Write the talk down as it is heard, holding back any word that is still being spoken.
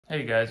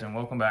Hey guys, and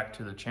welcome back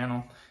to the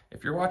channel.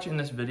 If you're watching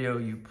this video,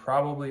 you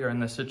probably are in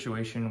the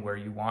situation where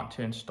you want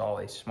to install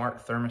a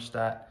smart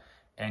thermostat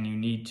and you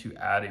need to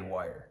add a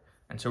wire.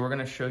 And so we're going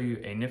to show you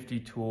a nifty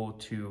tool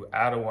to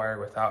add a wire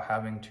without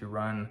having to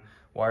run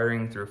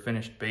wiring through a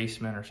finished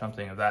basement or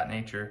something of that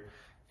nature.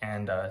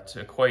 And it's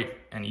quite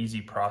an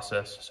easy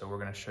process, so we're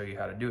going to show you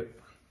how to do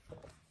it.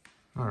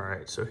 All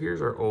right, so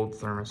here's our old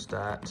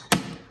thermostat.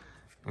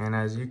 And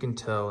as you can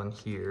tell in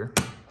here,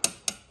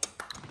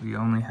 we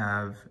only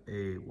have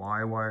a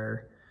Y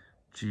wire,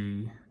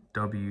 G,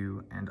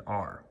 W, and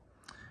R.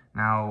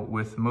 Now,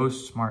 with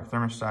most smart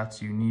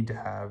thermostats, you need to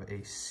have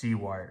a C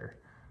wire,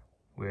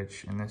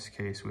 which in this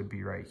case would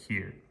be right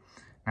here.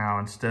 Now,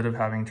 instead of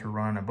having to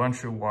run a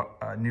bunch of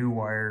new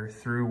wire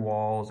through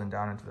walls and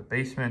down into the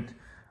basement,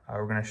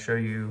 we're going to show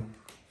you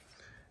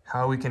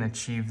how we can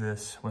achieve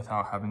this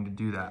without having to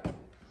do that.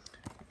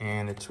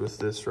 And it's with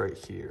this right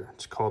here.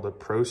 It's called a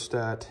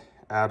Prostat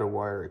Add a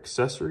Wire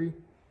Accessory.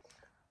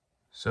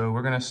 So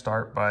we're going to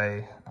start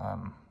by,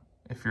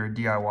 if you're a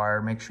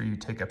DIYer, make sure you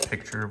take a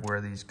picture of where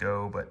these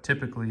go, but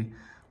typically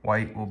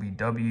white will be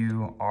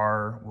W,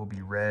 R will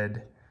be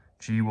red,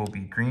 G will be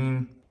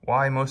green.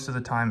 Y most of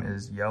the time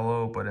is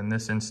yellow, but in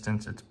this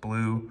instance it's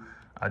blue.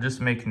 Just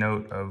make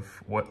note of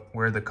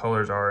where the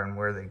colors are and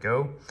where they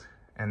go,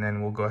 and then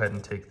we'll go ahead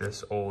and take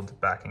this old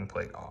backing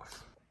plate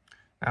off.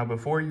 Now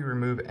before you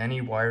remove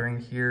any wiring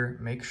here,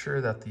 make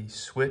sure that the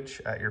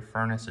switch at your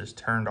furnace is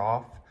turned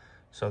off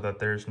so that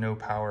there's no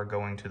power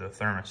going to the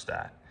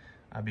thermostat,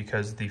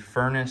 because the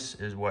furnace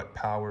is what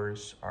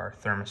powers our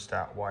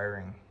thermostat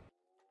wiring.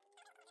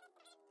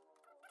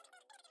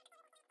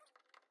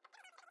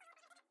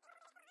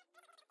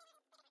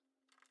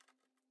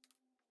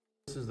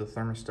 This is the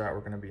thermostat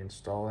we're going to be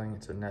installing.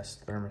 It's a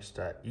Nest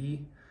Thermostat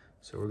E.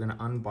 So we're going to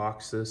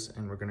unbox this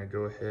and we're going to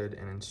go ahead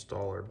and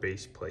install our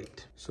base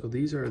plate. So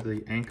these are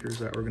the anchors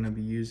that we're going to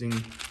be using.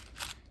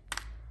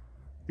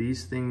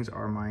 These things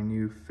are my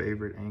new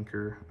favorite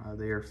anchor.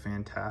 They are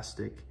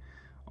fantastic.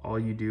 All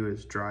you do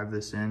is drive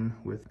this in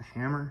with a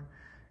hammer,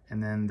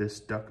 and then this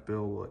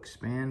duckbill will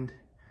expand,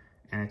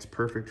 and it's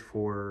perfect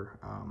for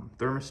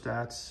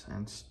thermostats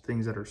and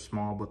things that are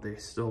small, but they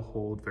still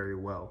hold very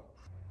well.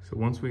 So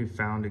once we've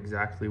found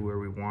exactly where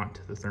we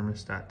want the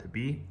thermostat to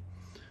be,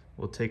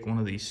 we'll take one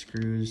of these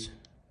screws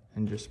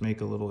and just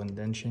make a little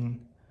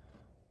indention,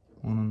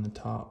 one on the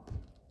top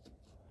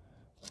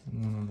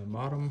and one on the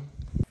bottom.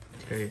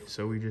 Okay,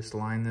 so we just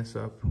line this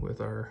up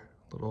with our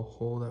little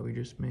hole that we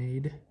just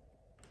made.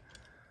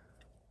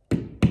 Tap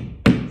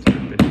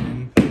it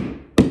in.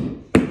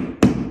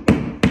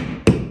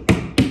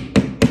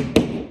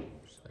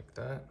 Just like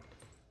that.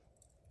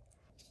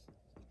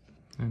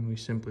 And we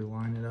simply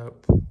line it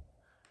up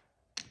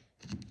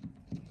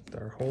with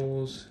our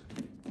holes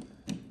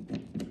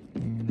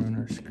and run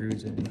our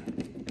screws in,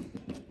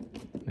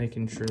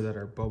 making sure that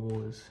our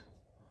bubble is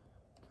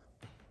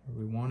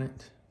where we want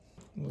it.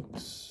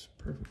 Looks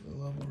perfectly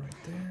level right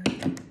there.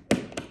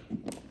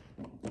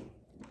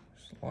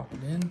 Just lock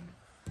it in,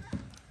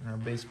 and our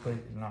base plate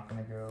is not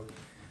going to go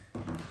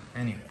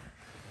anywhere.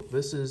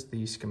 This is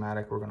the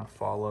schematic we're going to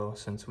follow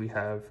since we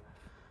have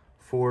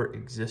 4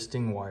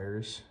 existing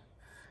wires.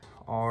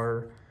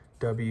 R,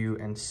 W,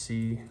 and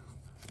C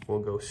will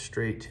go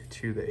straight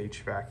to the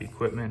HVAC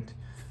equipment,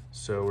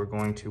 so we're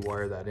going to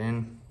wire that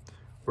in.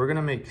 We're going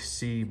to make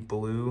C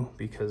blue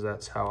because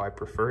that's how I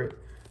prefer it.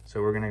 So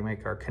we're going to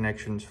make our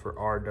connections for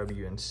R,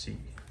 W, and C.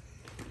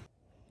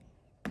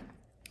 So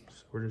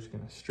we're just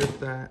going to strip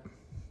that.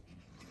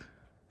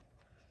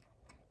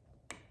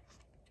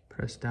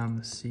 Press down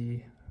the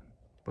C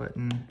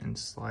button and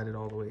slide it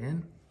all the way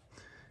in.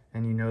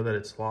 And you know that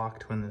it's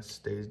locked when this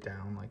stays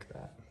down like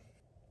that.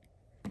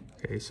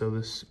 Okay, so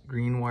this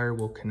green wire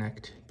will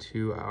connect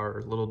to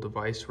our little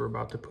device we're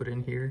about to put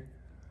in here.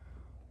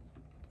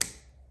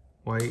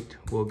 White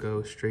will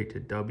go straight to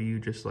W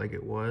just like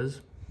it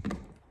was.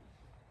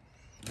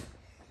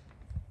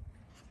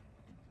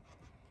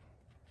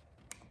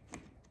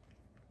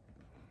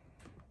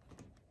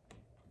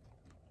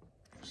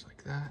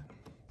 That,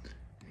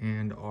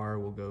 and R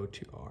will go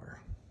to R.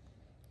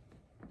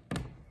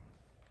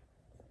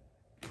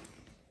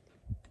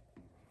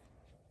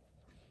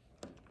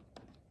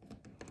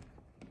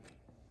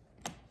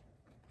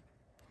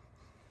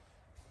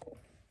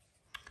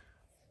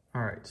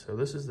 All right, so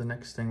this is the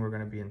next thing we're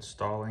going to be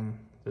installing.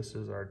 This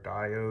is our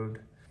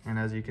diode, and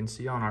as you can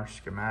see on our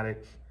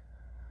schematic,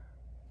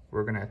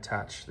 we're going to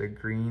attach the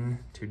green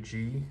to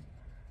G,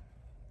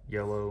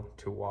 yellow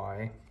to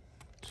Y.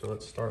 So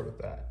let's start with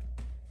that.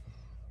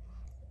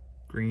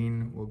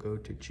 Green will go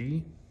to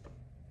G,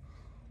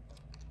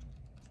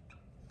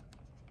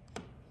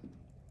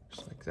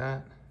 just like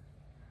that.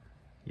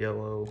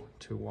 Yellow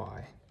to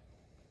Y,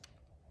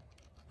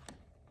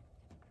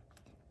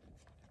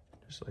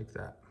 just like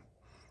that.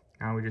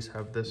 Now we just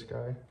have this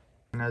guy.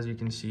 And as you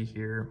can see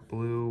here,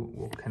 blue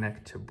will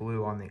connect to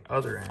blue on the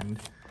other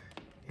end.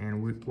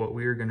 And what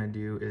we're gonna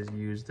do is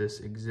use this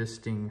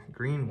existing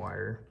green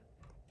wire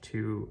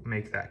to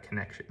make that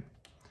connection.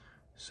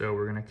 So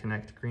we're gonna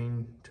connect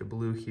green to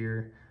blue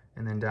here,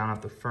 And then down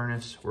at the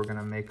furnace, we're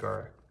gonna make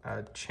our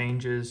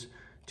changes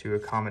to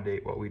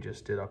accommodate what we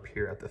just did up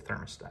here at the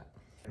thermostat.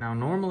 Now,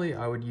 normally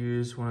I would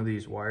use one of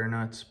these wire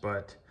nuts,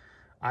 but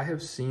I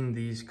have seen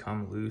these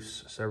come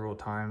loose several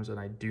times and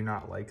I do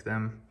not like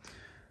them.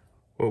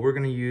 What we're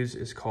gonna use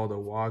is called a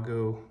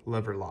Wago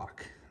lever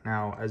lock.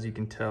 Now, as you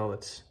can tell,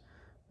 it's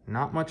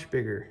not much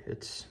bigger.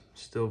 It's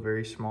still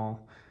very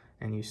small,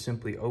 and you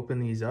simply open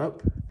these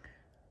up,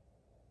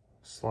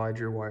 slide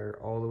your wire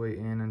all the way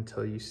in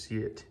until you see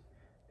it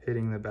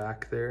hitting the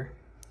back there.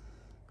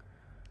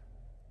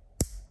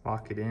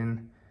 Lock it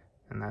in,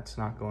 and that's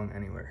not going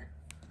anywhere.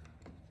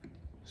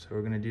 So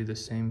we're gonna do the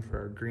same for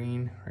our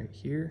green right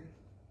here.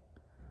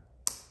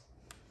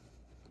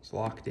 It's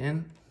locked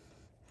in.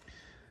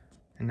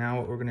 And now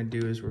what we're gonna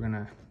do is we're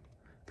gonna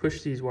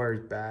push these wires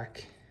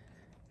back,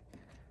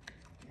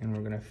 and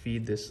we're gonna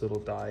feed this little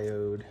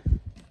diode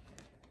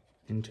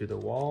into the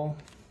wall.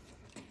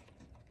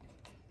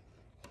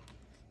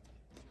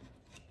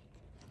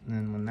 And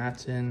then when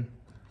that's in,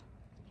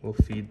 we'll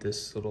feed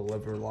this little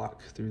lever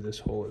lock through this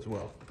hole as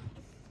well.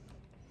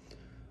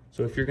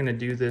 So if you're gonna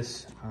do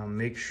this,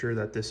 make sure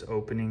that this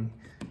opening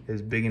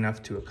is big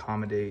enough to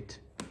accommodate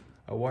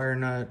a wire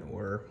nut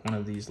or one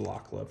of these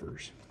lock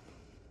levers.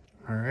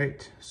 All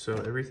right, so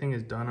everything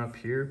is done up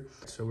here.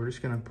 So we're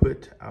just gonna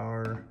put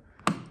our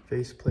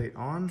faceplate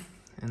on,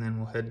 and then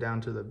we'll head down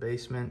to the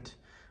basement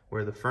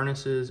where the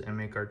furnace is and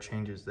make our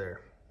changes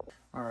there.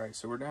 All right,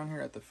 so we're down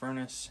here at the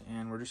furnace,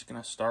 and we're just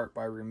gonna start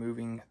by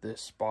removing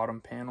this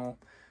bottom panel.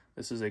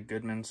 This is a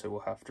Goodman, so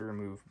we'll have to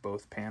remove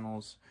both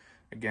panels.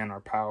 Again,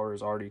 our power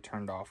is already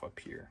turned off up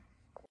here.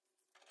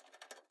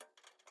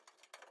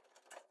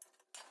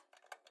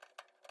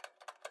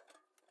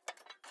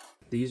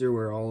 These are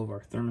where all of our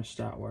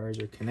thermostat wires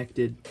are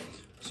connected.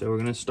 So we're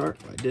gonna start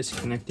by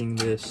disconnecting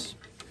this.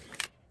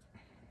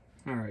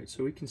 All right,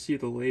 so we can see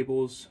the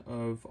labels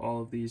of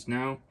all of these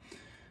now.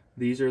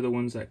 These are the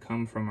ones that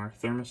come from our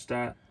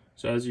thermostat.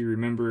 So as you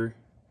remember,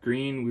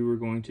 green we were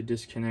going to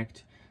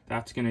disconnect.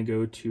 That's gonna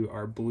go to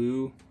our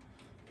blue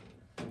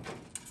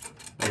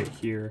right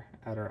here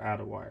at our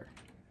add wire.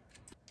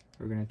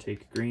 We're gonna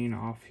take green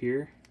off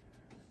here.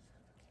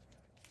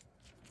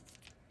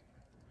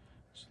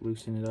 Just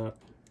loosen it up.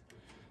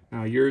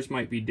 Now yours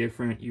might be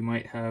different. You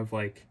might have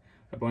like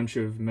a bunch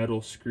of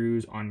metal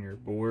screws on your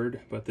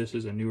board, but this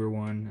is a newer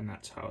one and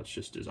that's how it's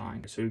just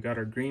designed. So we've got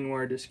our green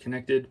wire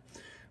disconnected.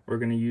 We're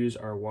gonna use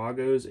our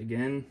Wagos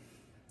again.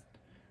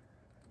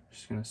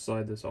 Just gonna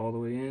slide this all the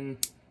way in,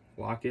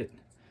 lock it,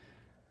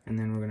 and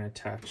then we're gonna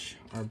attach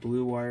our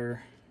blue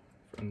wire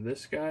from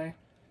this guy.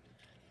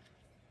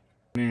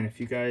 Man, if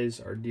you guys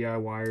are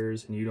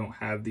DIYers and you don't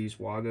have these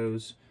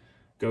Wagos,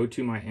 go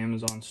to my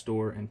Amazon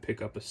store and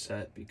pick up a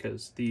set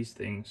because these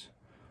things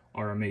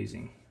are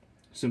amazing.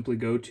 Simply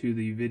go to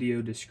the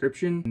video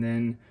description and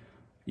then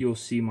you'll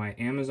see my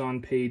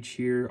Amazon page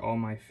here, all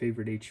my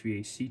favorite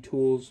HVAC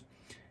tools.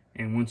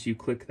 And once you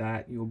click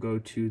that, you'll go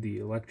to the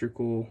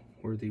electrical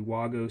or the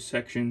Wago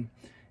section,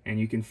 and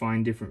you can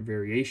find different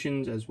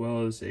variations as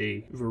well as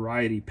a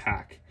variety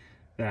pack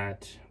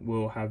that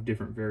will have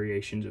different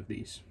variations of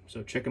these.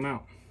 So check them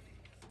out.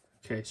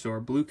 Okay, so our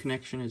blue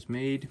connection is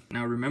made.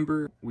 Now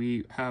remember,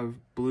 we have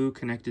blue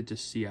connected to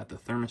C at the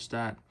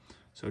thermostat.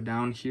 So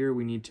down here,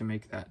 we need to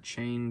make that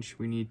change.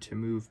 We need to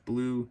move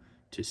blue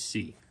to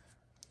C.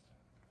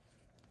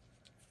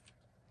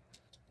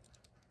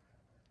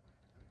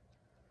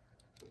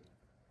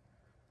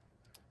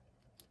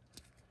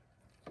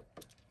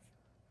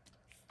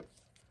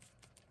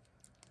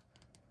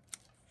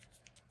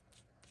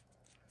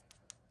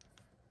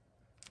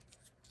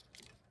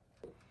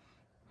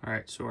 All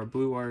right, so our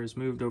blue wire is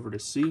moved over to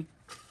C.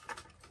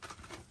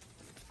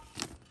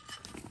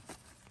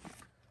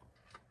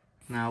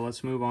 Now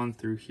let's move on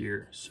through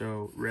here.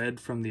 So red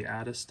from the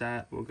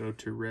Thermostat will go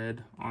to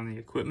red on the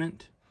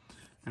equipment.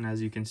 And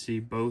as you can see,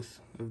 both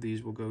of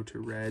these will go to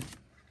red.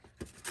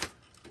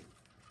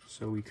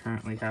 So we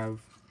currently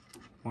have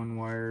one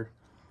wire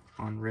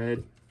on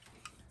red,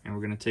 and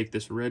we're gonna take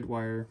this red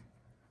wire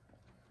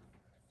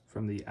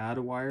from the add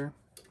wire,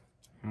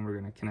 and we're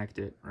gonna connect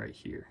it right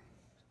here.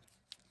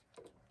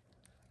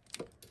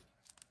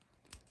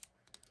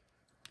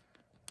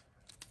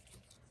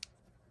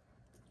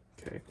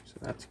 Okay, so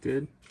that's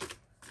good.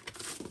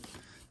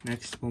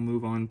 Next, we'll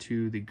move on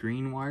to the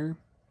green wire.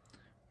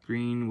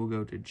 Green will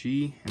go to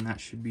G, and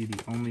that should be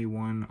the only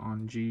one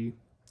on G.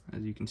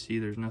 As you can see,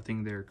 there's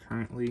nothing there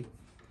currently.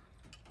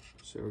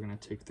 So we're gonna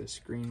take this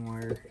green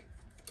wire,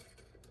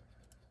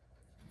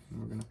 and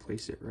we're gonna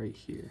place it right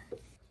here.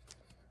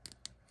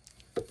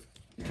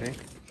 Okay,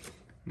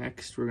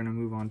 next we're gonna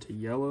move on to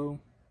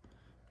yellow,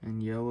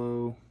 and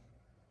yellow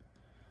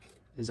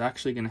is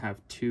actually going to have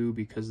two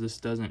because this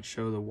doesn't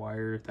show the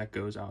wire that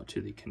goes out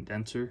to the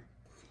condenser.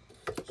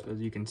 So as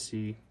you can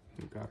see,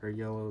 we've got our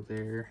yellow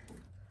there.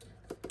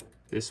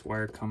 This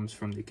wire comes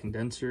from the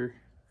condenser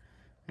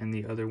and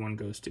the other one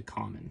goes to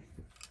common.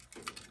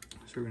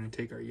 So we're going to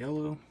take our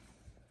yellow,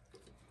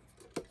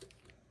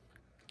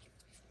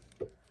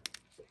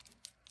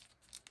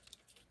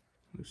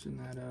 loosen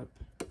that up,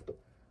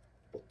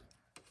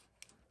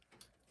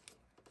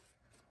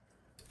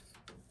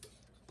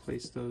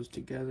 place those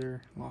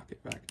together, lock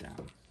it back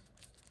down.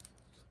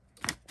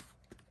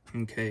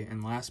 Okay,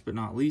 and last but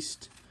not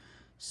least,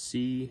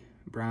 C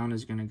brown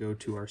is going to go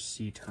to our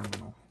C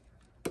terminal.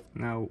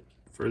 Now,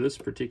 for this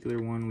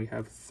particular one, we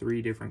have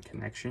 3 different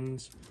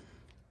connections.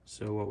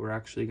 So what we're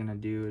actually going to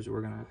do is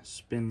we're going to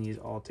spin these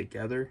all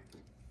together.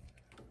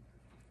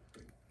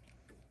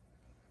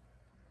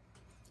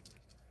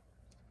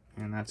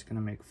 And that's going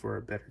to make for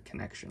a better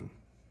connection.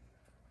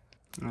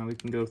 Now we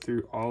can go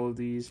through all of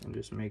these and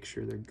just make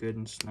sure they're good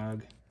and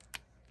snug.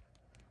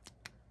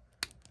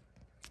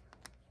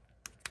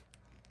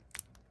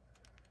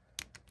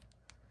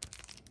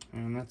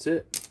 And that's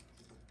it.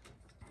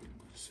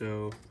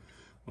 So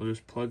we'll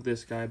just plug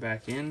this guy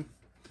back in,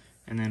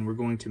 and then we're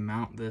going to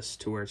mount this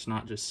to where it's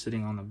not just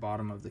sitting on the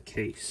bottom of the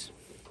case.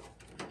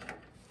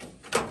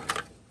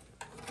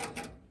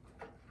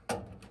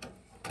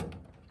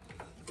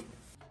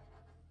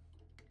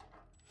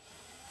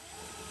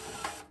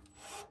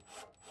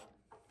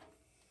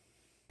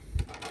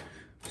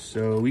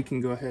 So we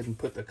can go ahead and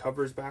put the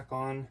covers back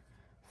on,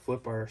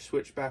 flip our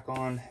switch back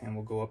on, and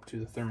we'll go up to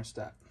the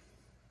thermostat.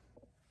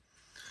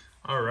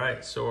 All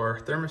right, so our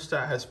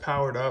thermostat has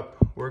powered up.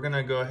 We're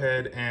gonna go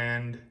ahead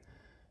and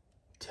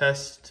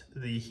test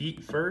the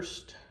heat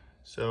first.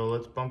 So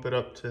let's bump it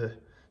up to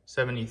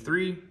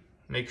 73,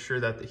 make sure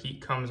that the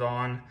heat comes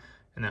on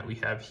and that we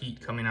have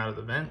heat coming out of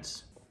the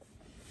vents.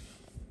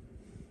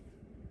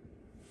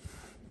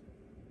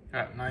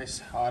 Got nice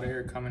hot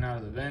air coming out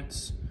of the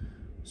vents.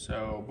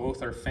 So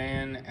both our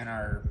fan and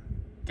our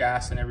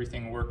gas and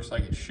everything works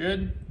like it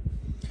should.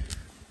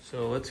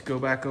 So let's go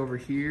back over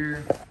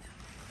here.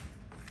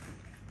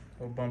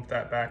 We'll bump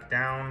that back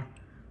down.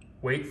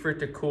 Wait for it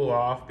to cool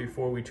off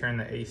before we turn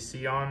the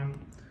AC on.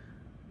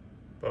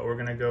 But we're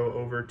gonna go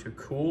over to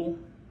cool.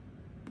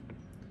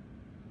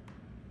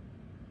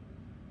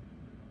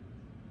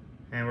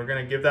 And we're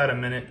gonna give that a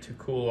minute to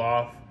cool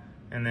off,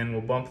 and then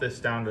we'll bump this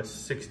down to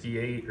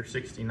 68 or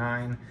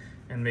 69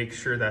 and make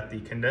sure that the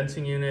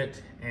condensing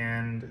unit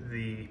and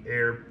the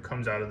air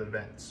comes out of the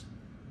vents.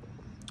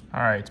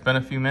 All right, it's been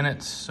a few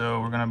minutes, so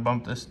we're gonna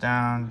bump this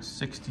down to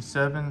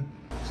 67.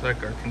 Looks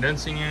like our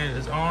condensing unit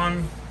is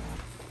on,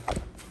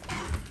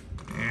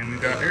 and we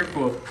got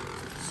airflow.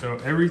 So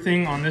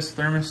everything on this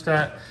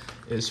thermostat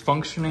is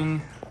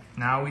functioning.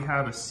 Now we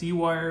have a C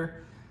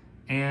wire,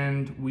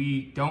 and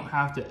we don't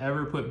have to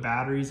ever put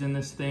batteries in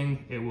this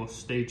thing. It will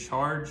stay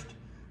charged,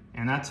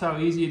 and that's how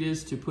easy it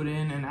is to put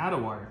in and add a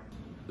wire.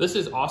 This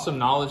is awesome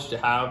knowledge to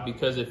have,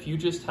 because if you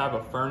just have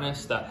a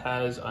furnace that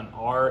has an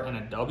R and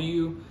a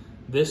W,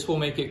 this will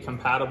make it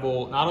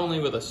compatible not only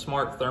with a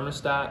smart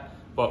thermostat,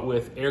 but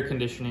with air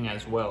conditioning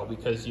as well,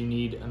 because you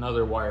need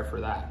another wire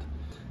for that.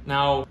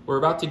 Now, we're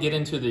about to get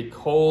into the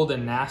cold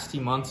and nasty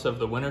months of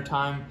the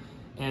wintertime,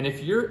 and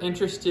if you're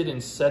interested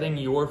in setting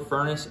your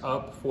furnace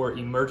up for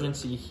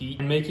emergency heat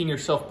and making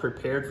yourself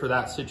prepared for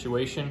that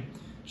situation,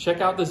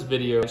 check out this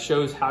video. It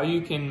shows how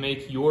you can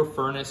make your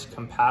furnace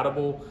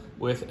compatible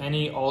with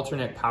any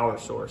alternate power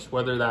source,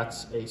 whether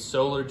that's a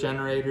solar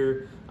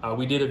generator.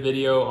 We did a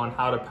video on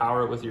how to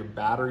power it with your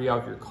battery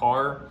of your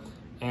car,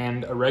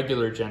 and a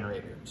regular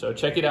generator. So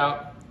check it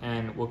out,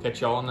 and we'll catch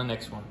y'all on the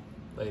next one.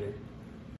 Later.